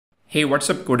Hey, what's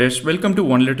up coders? Welcome to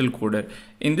One Little Coder.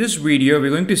 In this video, we're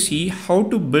going to see how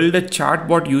to build a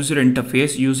chatbot user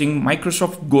interface using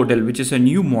Microsoft Godel, which is a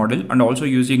new model, and also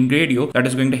using Gradio that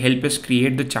is going to help us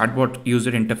create the chatbot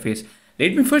user interface.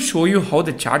 Let me first show you how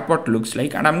the chatbot looks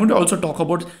like, and I'm going to also talk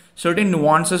about certain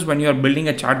nuances when you're building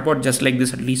a chatbot just like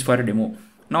this, at least for a demo.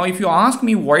 Now, if you ask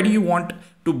me, why do you want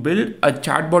to build a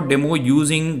chatbot demo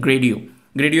using Gradio?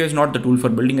 Gradio is not the tool for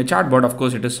building a chatbot. Of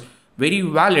course, it is very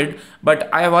valid, but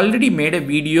I have already made a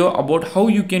video about how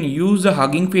you can use the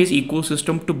Hugging Face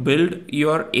ecosystem to build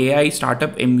your AI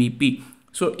startup MVP.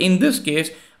 So in this case,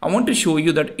 I want to show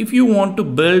you that if you want to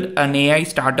build an AI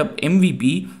startup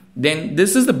MVP, then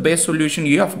this is the best solution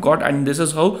you have got, and this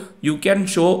is how you can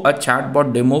show a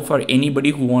chatbot demo for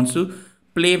anybody who wants to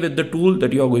play with the tool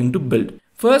that you are going to build.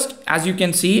 First, as you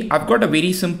can see, I've got a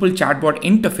very simple chatbot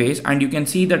interface, and you can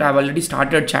see that I've already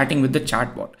started chatting with the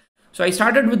chatbot. So I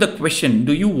started with the question,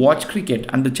 do you watch cricket?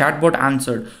 And the chatbot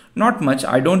answered, not much.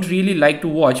 I don't really like to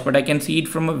watch, but I can see it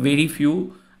from a very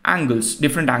few angles,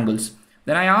 different angles.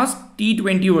 Then I asked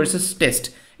T20 versus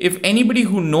Test. If anybody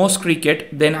who knows cricket,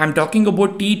 then I'm talking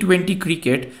about T20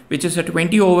 cricket, which is a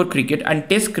 20 over cricket, and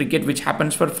Test cricket, which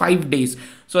happens for 5 days.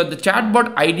 So the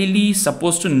chatbot ideally is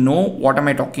supposed to know what am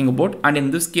I talking about. And in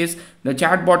this case, the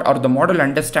chatbot or the model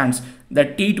understands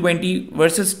that T20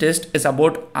 versus Test is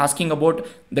about asking about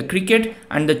the cricket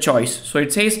and the choice. So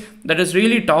it says that is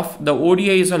really tough. The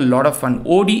ODI is a lot of fun.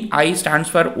 ODI stands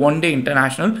for One Day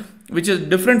International, which is a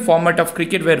different format of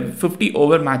cricket where 50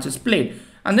 over matches played.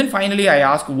 And then finally I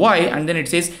ask why, and then it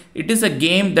says it is a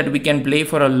game that we can play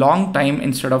for a long time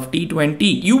instead of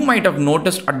T20. You might have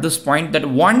noticed at this point that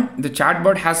one, the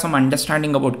chatbot has some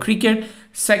understanding about cricket.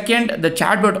 Second, the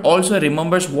chatbot also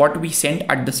remembers what we sent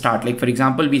at the start. Like for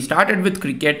example, we started with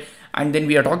cricket and then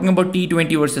we are talking about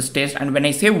T20 versus Test. And when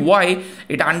I say why,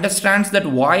 it understands that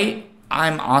why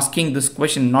I'm asking this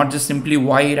question, not just simply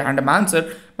why random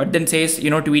answer, but then says,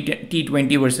 you know,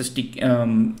 T20 versus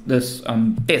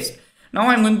Test. Now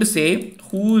I'm going to say,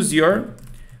 who's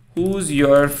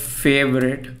your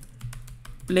favorite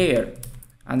player?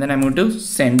 And then I'm going to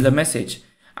send the message.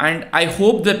 And I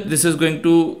hope that this is going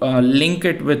to link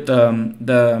it with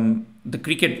the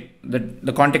cricket,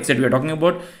 the context that we are talking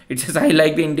about. It says, I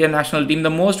like the Indian national team the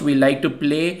most. We like to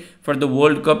play for the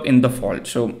World Cup in the fall.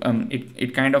 So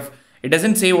it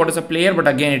doesn't say what is a player, but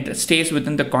again, it stays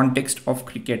within the context of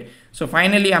cricket. So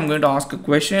finally, I'm going to ask a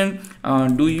question.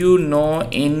 Do you know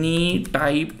any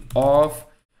type of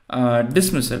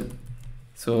dismissal?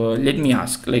 So let me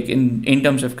ask, like in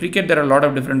terms of cricket, there are a lot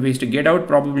of different ways to get out.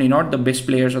 Probably not. The best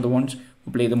players are the ones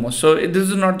who play the most. So this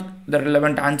is not the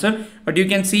relevant answer, but you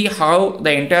can see how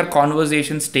the entire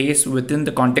conversation stays within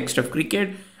the context of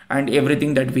cricket and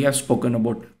everything that we have spoken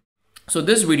about. So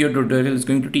this video tutorial is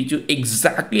going to teach you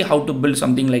exactly how to build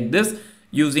something like this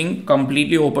using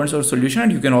completely open source solution,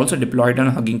 and you can also deploy it on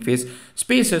Hugging Face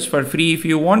Spaces for free if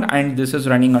you want, and this is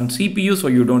running on CPU, so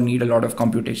you don't need a lot of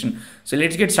computation. So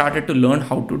let's get started to learn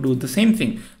how to do the same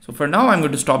thing. So for now, I'm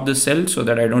going to stop this cell so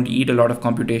that I don't eat a lot of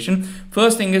computation.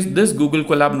 First thing is, this Google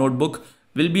Colab notebook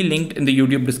will be linked in the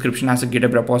YouTube description as a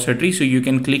GitHub repository, so you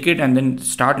can click it and then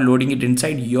start loading it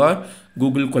inside your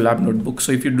Google Colab notebook.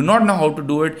 So if you do not know how to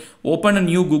do it, open a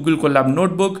new Google Colab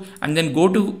notebook and then go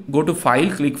to file,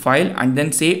 click file, and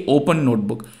then say open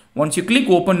notebook. Once you click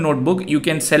open notebook, you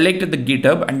can select the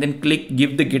GitHub and then click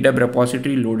give the GitHub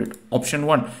repository loaded. Option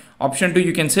 1. Option 2,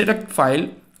 you can select file,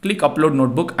 click upload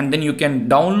notebook, and then you can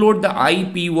download the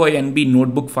IPYNB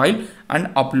notebook file and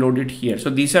upload it here. So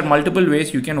these are multiple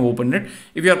ways you can open it.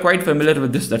 If you are quite familiar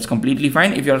with this, that's completely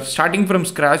fine. If you are starting from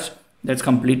scratch, that's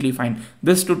completely fine.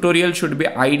 This tutorial should be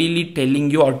ideally telling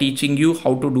you or teaching you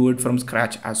how to do it from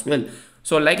scratch as well.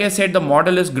 So like I said, the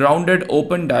model is grounded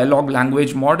open dialogue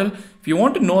language model. If you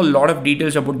want to know a lot of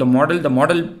details about the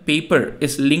model paper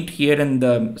is linked here in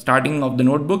the starting of the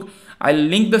notebook. I'll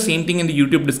link the same thing in the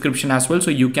YouTube description as well.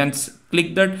 So you can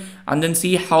click that and then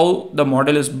see how the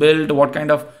model is built, what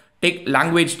kind of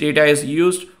language data is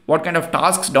used, what kind of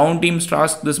tasks, downstream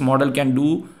tasks this model can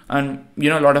do, and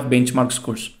a lot of benchmark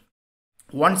scores.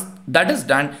 Once that is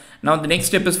done, now the next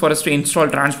step is for us to install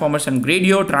transformers and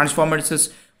Gradio. Transformers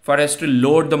is for us to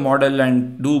load the model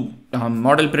and do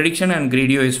model prediction, and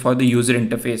Gradio is for the user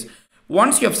interface.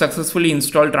 Once you have successfully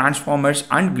installed transformers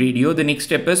and Gradio, the next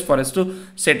step is for us to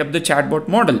set up the chatbot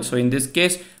model. So in this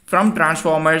case, from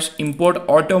transformers, import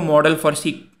auto model for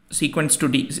sequence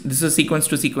to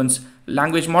sequence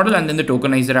language model, and then the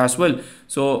tokenizer as well.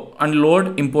 So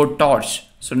unload, import torch.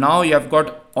 So now you have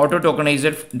got auto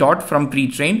tokenizer dot from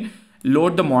pretrained,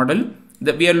 load the model.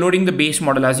 We are loading the base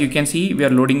model. As you can see, we are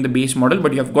loading the base model,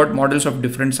 but you have got models of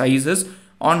different sizes.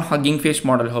 on Hugging Face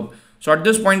Model Hub. So at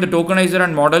this point, the tokenizer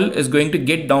and model is going to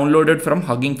get downloaded from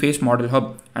Hugging Face Model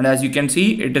Hub. And as you can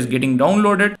see, it is getting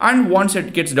downloaded. And once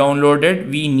it gets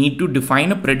downloaded, we need to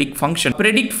define a predict function.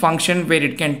 Predict function where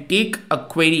it can take a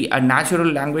query, a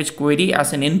natural language query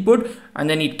as an input, and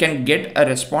then it can get a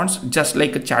response just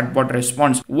like a chatbot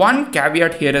response. One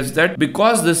caveat here is that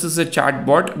because this is a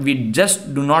chatbot, we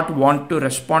just do not want to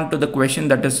respond to the question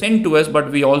that is sent to us,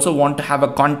 but we also want to have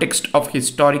a context of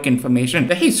historic information,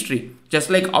 the history. Just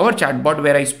like our chatbot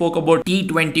where I spoke about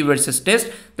T20 versus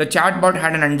test, the chatbot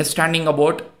had an understanding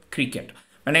about cricket.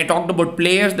 When I talked about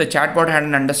players, the chatbot had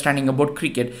an understanding about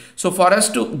cricket. So for us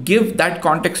to give that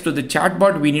context to the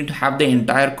chatbot, we need to have the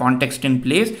entire context in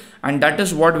place. And that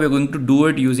is what we're going to do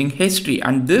it using history.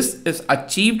 And this is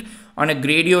achieved on a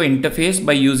Gradio interface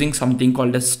by using something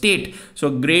called a state. So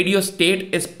Gradio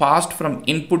state is passed from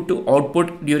input to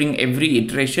output during every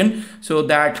iteration so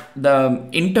that the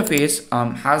interface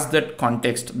has that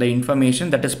context, the information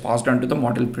that is passed on to the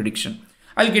model prediction.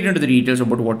 I'll get into the details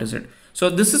about what is it. So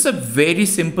this is a very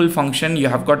simple function. You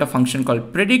have got a function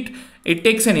called predict. It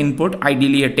takes an input,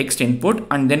 ideally a text input,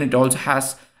 and then it also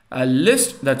has a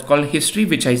list that's called history,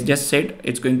 which I just said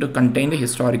it's going to contain the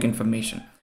historic information.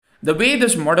 The way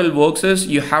this model works is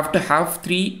you have to have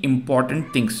three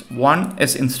important things. One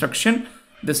is instruction,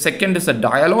 the second is a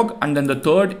dialogue, and then the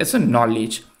third is a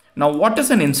knowledge. Now, what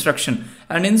is an instruction?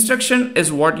 An instruction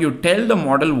is what you tell the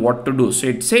model what to do. So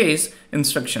it says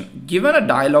instruction, given a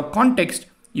dialogue context,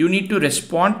 you need to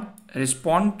respond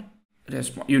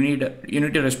you need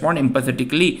to respond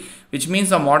empathetically, which means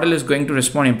the model is going to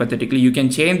respond empathetically. You can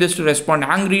change this to respond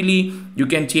angrily. You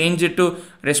can change it to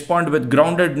respond with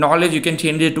grounded knowledge. You can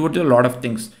change it to a lot of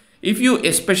things. If you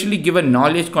especially give a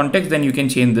knowledge context, then you can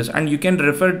change this, and you can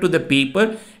refer to the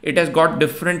paper. It has got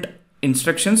different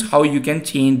instructions how you can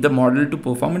change the model to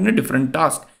perform in a different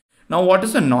task. Now, what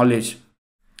is a knowledge?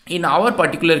 In our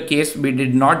particular case, we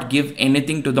did not give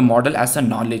anything to the model as a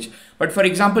knowledge. But for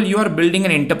example, you are building an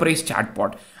enterprise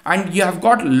chatbot and you have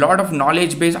got a lot of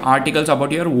knowledge based articles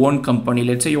about your own company.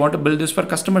 Let's say you want to build this for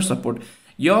customer support.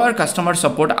 Your customer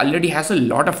support already has a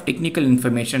lot of technical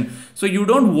information. So you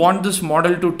don't want this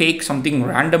model to take something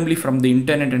randomly from the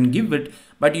internet and give it,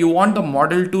 but you want the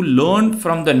model to learn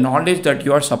from the knowledge that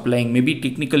you are supplying, maybe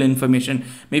technical information,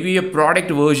 maybe a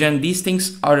product version. These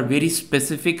things are very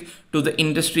specific to the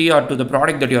industry or to the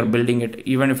product that you are building it.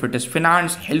 Even if it is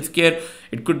finance, healthcare,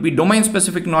 it could be domain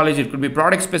specific knowledge, it could be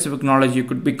product specific knowledge, it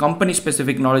could be company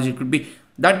specific knowledge, it could be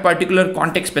that particular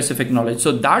context specific knowledge.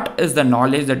 So that is the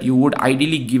knowledge that you would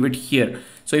ideally give it here.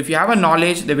 So if you have a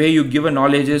knowledge, the way you give a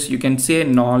knowledge is you can say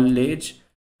knowledge,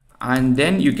 and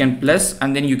then you can plus,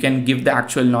 and then you can give the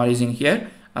actual knowledge in here.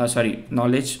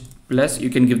 Knowledge plus, you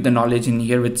can give the knowledge in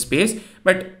here with space.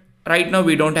 But right now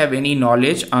we don't have any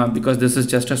knowledge because this is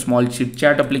just a small chit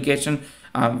chat application,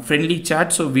 friendly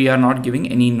chat. So we are not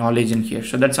giving any knowledge in here.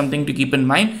 So that's something to keep in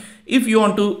mind. If you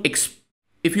want to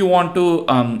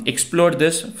explore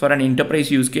this for an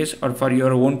enterprise use case or for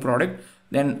your own product,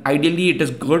 then ideally it is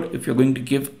good if you're going to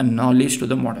give a knowledge to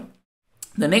the model.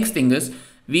 The next thing is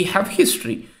we have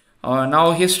history.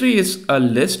 Now history is a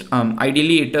list.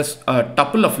 Ideally it is a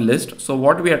tuple of list. So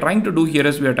what we are trying to do here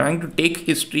is we are trying to take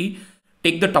history,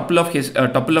 take the tuple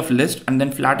of list, and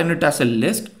then flatten it as a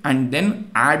list, and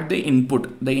then add the input.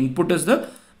 The input is the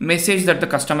message that the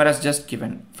customer has just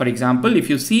given. For example, if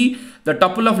you see the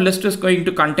tuple of list is going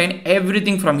to contain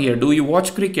everything from here. Do you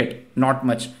watch cricket? Not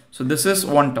much. So this is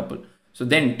one tuple. So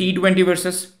then T20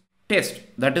 versus test,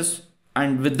 that is,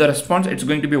 and with the response, it's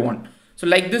going to be 1. So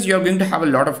like this, you're going to have a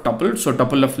lot of tuples. So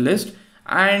tuple of list,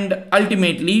 and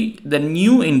ultimately the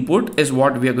new input is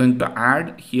what we are going to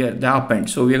add here, the append.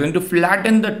 So we are going to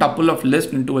flatten the tuple of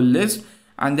list into a list,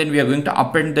 and then we are going to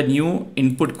append the new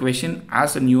input question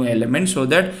as a new element so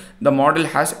that the model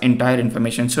has entire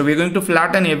information. So we're going to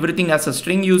flatten everything as a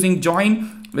string using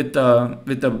join with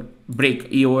a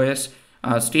break EOS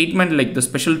statement like the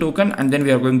special token, and then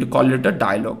we are going to call it a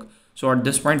dialog. So at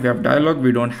this point we have dialog,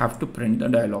 we don't have to print the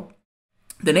dialog.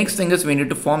 The next thing is we need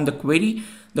to form the query.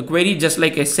 The query, just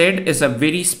like I said, is a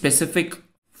very specific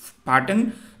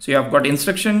pattern. So you have got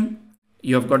instruction,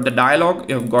 you have got the dialogue,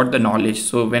 you have got the knowledge.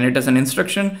 So when it is an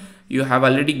instruction, you have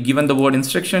already given the word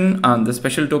instruction, the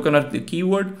special token or the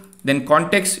keyword. Then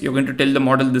context, you're going to tell the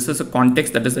model this is a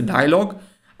context, that is a dialogue.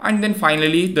 And then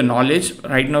finally the knowledge.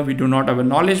 Right now we do not have a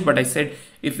knowledge, but I said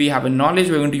if we have a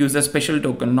knowledge, we're going to use the special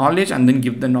token knowledge and then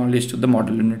give the knowledge to the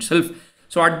model in itself.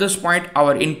 So at this point,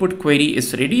 our input query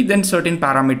is ready. Then certain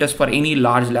parameters for any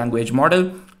large language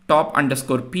model, top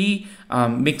underscore p,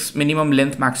 mix minimum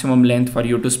length, maximum length for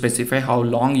you to specify how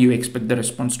long you expect the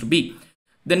response to be.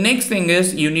 The next thing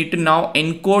is you need to now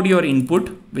encode your input,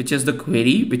 which is the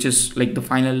query, which is like the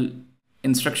final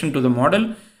instruction to the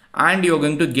model, and you're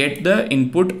going to get the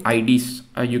input IDs.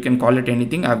 You can call it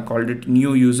anything. I've called it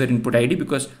new user input ID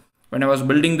because when I was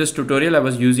building this tutorial, I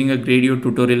was using a Gradio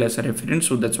tutorial as a reference,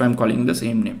 so that's why I'm calling the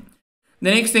same name. The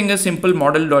next thing is simple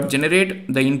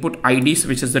model.generate the input IDs,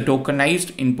 which is the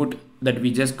tokenized input that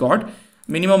we just got.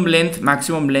 Minimum length,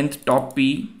 maximum length, top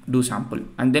P, do sample,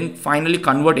 and then finally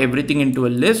convert everything into a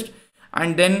list.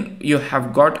 And then you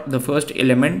have got the first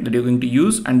element that you're going to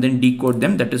use and then decode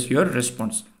them. That is your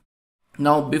response.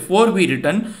 Now, before we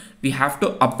return, we have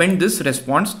to append this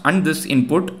response and this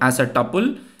input as a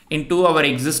tuple into our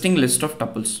existing list of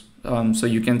tuples. So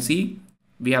you can see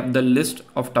we have the list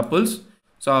of tuples.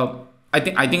 So I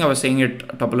think I was saying it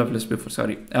tuple of list before,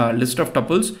 sorry, list of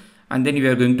tuples, and then we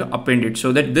are going to append it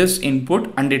so that this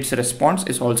input and its response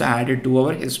is also added to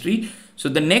our history. So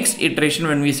the next iteration,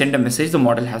 when we send a message, the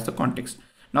model has the context.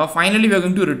 Now, finally, we are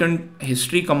going to return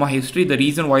history, history. The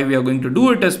reason why we are going to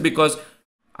do it is because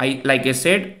like I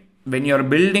said, when you're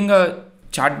building a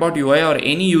chatbot UI or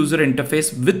any user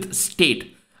interface with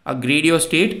state, a Gradio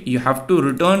state, you have to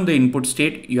return the input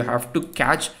state. You have to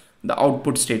catch the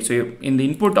output state. So in the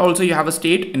input also you have a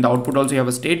state, in the output also you have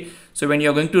a state. So when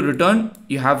you're going to return,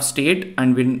 you have state,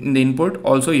 and when in the input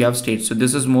also you have state. So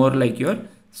this is more like your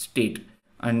state,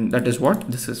 and that is what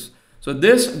this is. So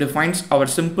this defines our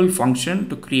simple function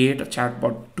to create a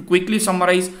chatbot. To quickly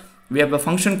summarize, we have a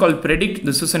function called predict.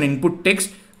 This is an input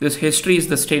text. This history is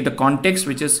the state, the context,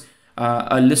 which is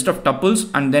a list of tuples,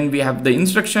 and then we have the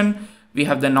instruction. We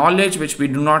have the knowledge, which we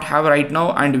do not have right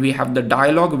now, and we have the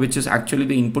dialog, which is actually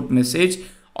the input message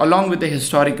along with the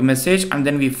historic message, and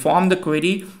then we form the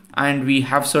query and we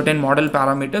have certain model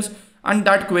parameters, and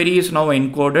that query is now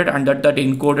encoded, and that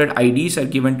encoded IDs are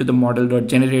given to the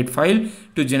model.generate file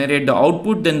to generate the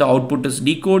output. Then the output is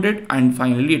decoded, and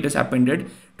finally it is appended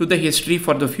to the history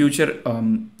for the future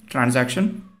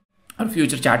transaction or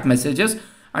future chat messages,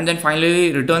 and then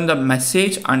finally return the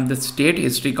message and the state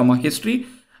history, history.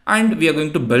 And we are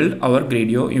going to build our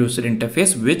Gradio user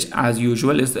interface, which as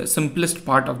usual is the simplest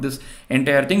part of this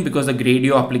entire thing, because the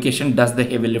Gradio application does the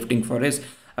heavy lifting for us.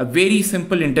 A very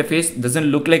simple interface, doesn't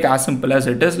look like as simple as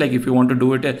it is. Like if you want to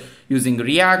do it using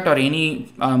React or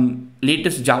any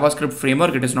latest JavaScript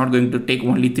framework, it is not going to take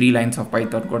only 3 lines of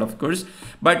Python code, of course.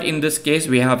 But in this case,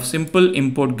 we have simple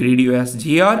import Gradio as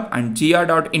gr and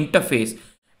gr.interface.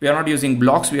 We are not using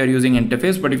blocks, we are using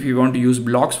interface, but if you want to use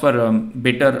blocks for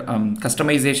better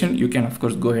customization, you can of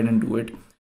course go ahead and do it.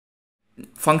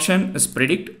 Function is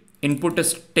predict, input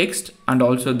is text and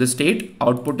also the state,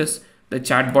 output is the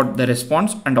chatbot, the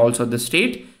response, and also the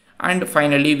state. And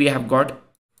finally, we have got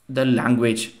the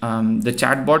language. The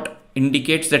chatbot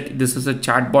indicates that this is a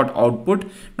chatbot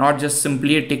output, not just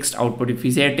simply a text output. If we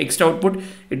say a text output,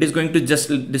 it is going to just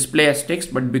display as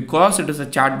text, but because it is a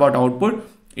chatbot output,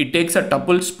 it takes a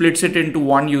tuple, splits it into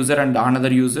one user and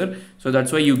another user. So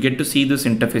that's why you get to see this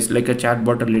interface like a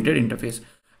chatbot related interface.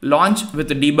 Launch with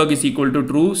the debug is equal to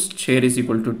true, share is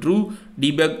equal to true.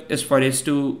 Debug is for us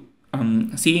to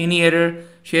see any error.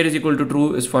 Share is equal to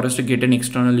true is for us to get an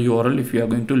external URL if you are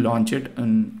going to launch it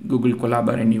on Google Colab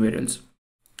or anywhere else.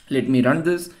 Let me run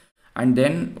this, and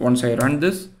then once I run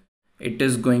this, it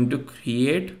is going to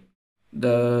create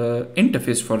the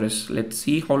interface for us. Let's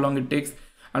see how long it takes.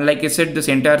 And like I said, this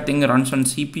entire thing runs on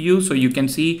CPU, so you can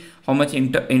see how much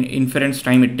inference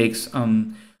time it takes.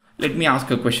 Let me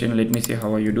ask a question. Let me say,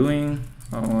 how are you doing?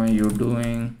 How are you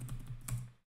doing?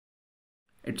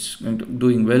 It's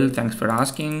doing well. Thanks for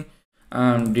asking.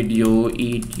 Did you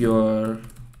eat your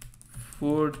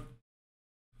food?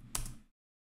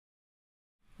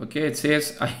 Okay, it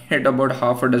says I had about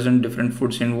half a dozen different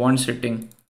foods in one sitting.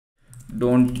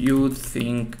 Don't you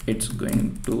think it's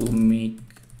going to make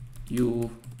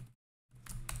you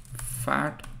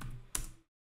fat?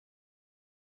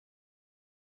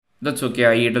 That's okay,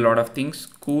 I eat a lot of things.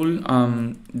 Cool.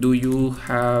 Do you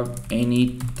have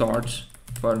any thoughts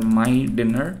for my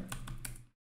dinner?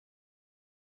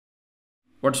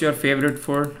 What's your favorite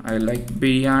food? I like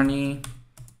biryani,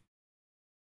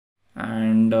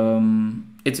 and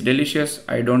it's delicious.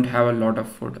 I don't have a lot of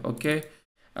food. Okay.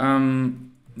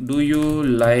 Do you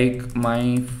like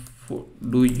my food?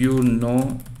 Do you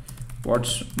know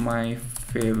what's my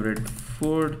favorite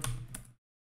food?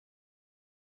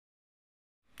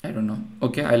 I don't know.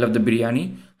 Okay, I love the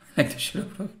biryani. Like the shit.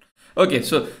 Okay,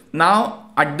 so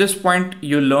now at this point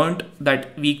you learned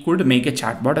that we could make a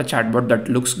chatbot that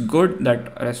looks good,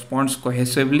 that responds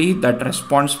cohesively, that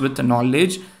responds with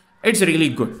knowledge, It's really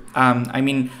good. I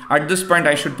mean, at this point,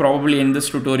 I should probably end this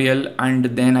tutorial and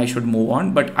then I should move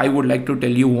on. But I would like to tell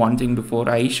you one thing before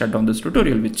I shut down this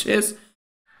tutorial, which is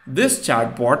this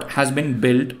chatbot has been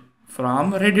built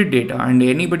from Reddit data, and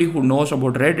anybody who knows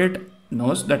about Reddit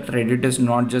knows that Reddit is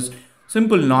not just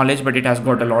simple knowledge, but it has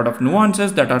got a lot of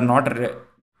nuances that are not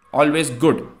always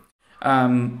good.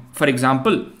 For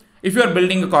example, if you are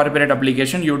building a corporate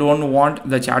application, you don't want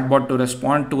the chatbot to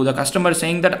respond to the customer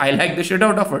saying that I like the shit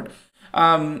out of it.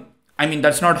 I mean,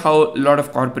 that's not how a lot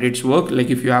of corporates work. Like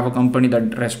if you have a company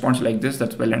that responds like this,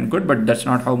 that's well and good, but that's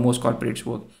not how most corporates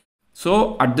work.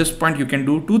 So at this point, you can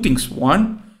do two things.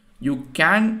 One, you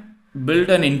can build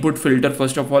an input filter.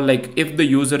 First of all, like if the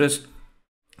user is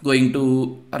going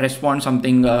to respond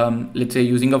something, let's say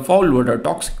using a foul word or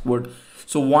toxic word.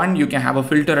 So one, you can have a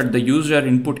filter at the user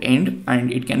input end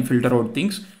and it can filter out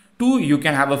things. Two, you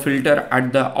can have a filter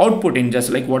at the output end,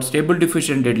 just like what Stable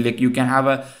Diffusion did. Like you can have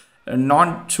a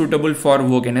not suitable for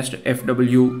work against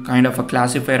FW kind of a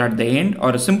classifier at the end, or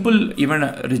a simple even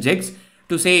rejects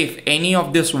to say if any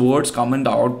of these words come in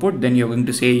the output, then you're going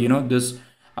to say, you know, this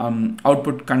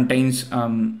output contains,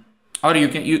 or you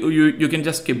can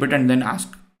just skip it and then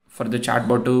ask for the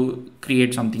chatbot to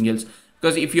create something else.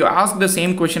 Because if you ask the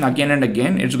same question again and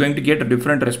again, it's going to get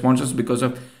different responses because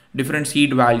of different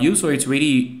seed values. So it's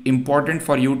very important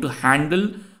for you to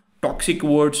handle toxic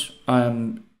words,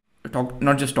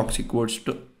 not just toxic words,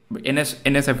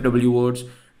 NSFW words,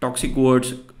 toxic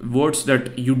words, words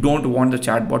that you don't want the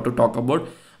chatbot to talk about.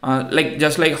 Like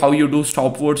just like how you do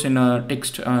stop words in a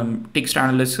text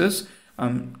analysis.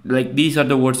 Like these are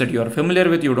the words that you are familiar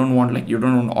with. You don't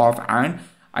want off and.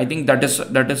 I think that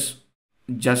is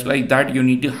just like that. You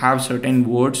need to have certain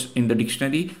words in the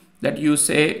dictionary that you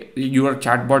say your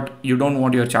chatbot, you don't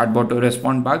want your chatbot to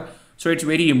respond back. So it's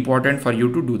very important for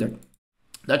you to do that.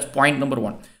 That's point number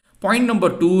one. Point number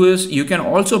two is you can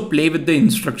also play with the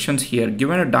instructions here.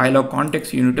 Given a dialogue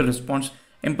context, you need to respond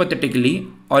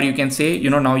empathetically, or you can say, you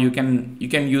know, now you can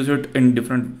use it in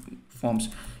different forms.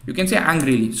 You can say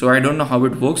angrily. So I don't know how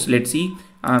it works. Let's see.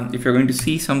 If you're going to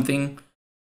see something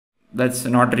that's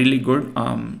not really good,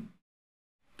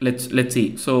 let's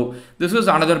see. So this is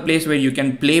another place where you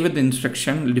can play with the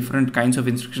instruction, different kinds of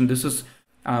instruction. This is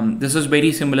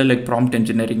very similar like prompt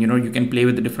engineering. You know, you can play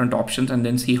with the different options and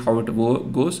then see how it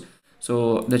goes.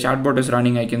 So the chatbot is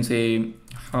running. I can say,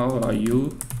 how are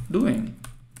you doing?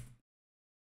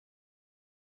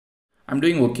 I'm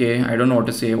doing okay. I don't know what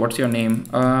to say. What's your name?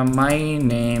 My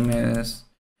name is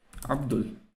Abdul.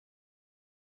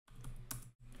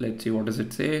 Let's see, what does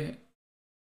it say?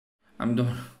 I'm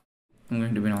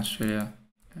going to be in Australia.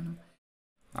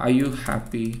 Are you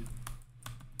happy?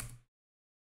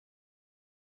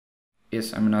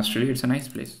 Yes, I'm in Australia. It's a nice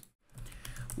place.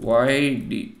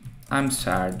 I'm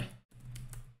sad.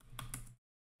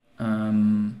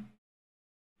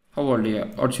 How old are you?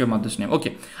 What's your mother's name?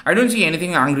 Okay, I don't see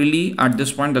anything angrily at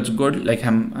this point. That's good. Like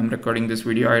I'm recording this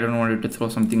video. I don't want it to throw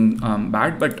something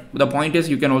bad. But the point is,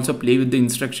 you can also play with the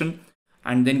instruction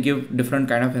and then give different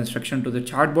kind of instruction to the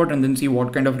chatbot and then see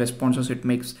what kind of responses it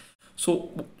makes.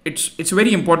 So it's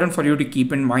very important for you to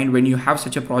keep in mind when you have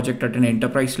such a project at an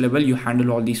enterprise level, you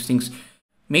handle all these things.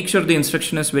 Make sure the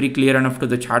instruction is very clear enough to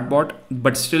the chatbot,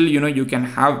 but still, you know, you can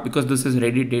have, because this is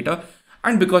Reddit data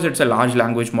and because it's a large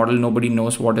language model, nobody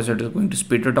knows what is going to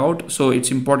spit it out. So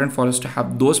it's important for us to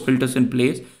have those filters in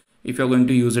place if you're going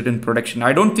to use it in production.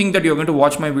 I don't think that you're going to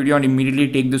watch my video and immediately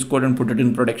take this code and put it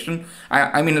in production.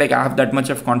 I mean, like I have that much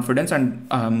of confidence and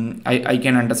I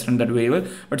can understand that very well,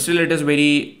 but still it is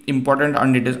very important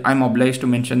and I'm obliged to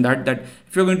mention that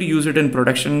if you're going to use it in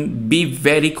production, be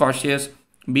very cautious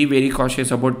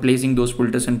about placing those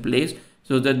filters in place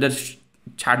so that the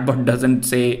chatbot doesn't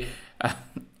say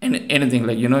anything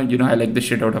like, you know, I like the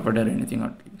shit out of it or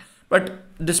anything. But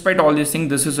despite all these things,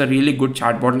 this is a really good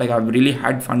chatbot. Like I've really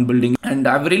had fun building and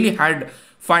I've really had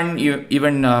fun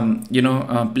even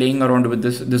playing around with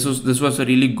this. This was a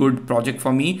really good project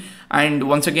for me. And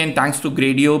once again, thanks to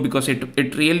Gradio, because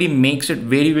it really makes it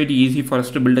very, very easy for us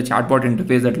to build a chatbot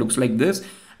interface that looks like this.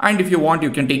 And if you want,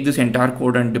 you can take this entire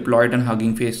code and deploy it in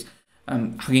Hugging Face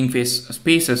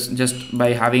spaces just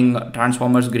by having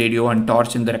transformers, Gradio and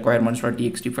torch in the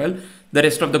requirements.txt file. The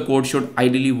rest of the code should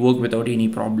ideally work without any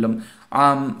problem.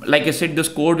 Like I said, this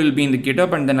code will be in the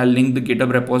GitHub and then I'll link the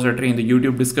GitHub repository in the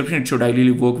YouTube description. It should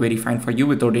ideally work very fine for you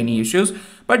without any issues.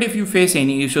 But if you face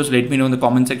any issues, let me know in the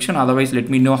comment section. Otherwise, let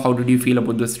me know how did you feel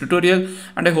about this tutorial.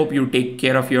 And I hope you take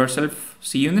care of yourself.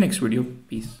 See you in the next video.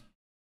 Peace.